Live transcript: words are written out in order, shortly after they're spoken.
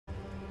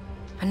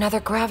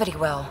Another gravity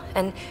well,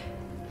 and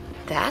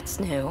that's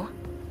new.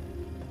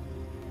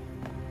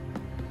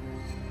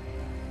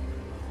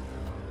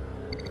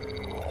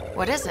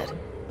 What is it?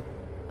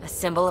 A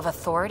symbol of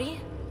authority?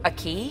 A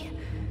key?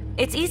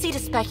 It's easy to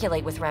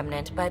speculate with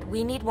Remnant, but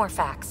we need more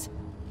facts.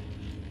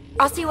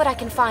 I'll see what I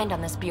can find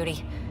on this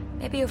beauty.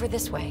 Maybe over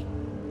this way.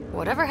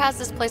 Whatever has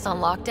this place on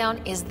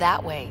lockdown is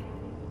that way.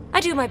 I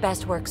do my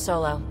best work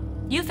solo.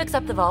 You fix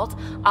up the vault,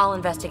 I'll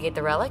investigate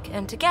the relic,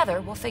 and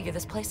together we'll figure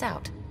this place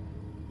out.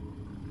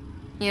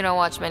 You don't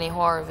watch many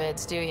horror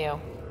vids, do you?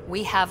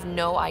 We have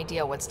no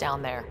idea what's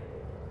down there.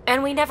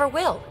 And we never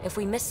will if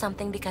we miss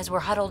something because we're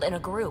huddled in a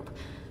group.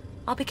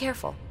 I'll be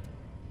careful.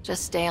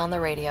 Just stay on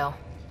the radio.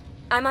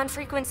 I'm on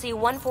frequency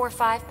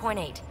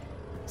 145.8.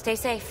 Stay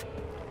safe.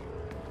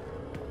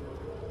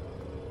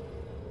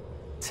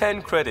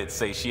 10 credits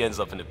say she ends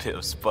up in a pit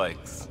of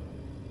spikes.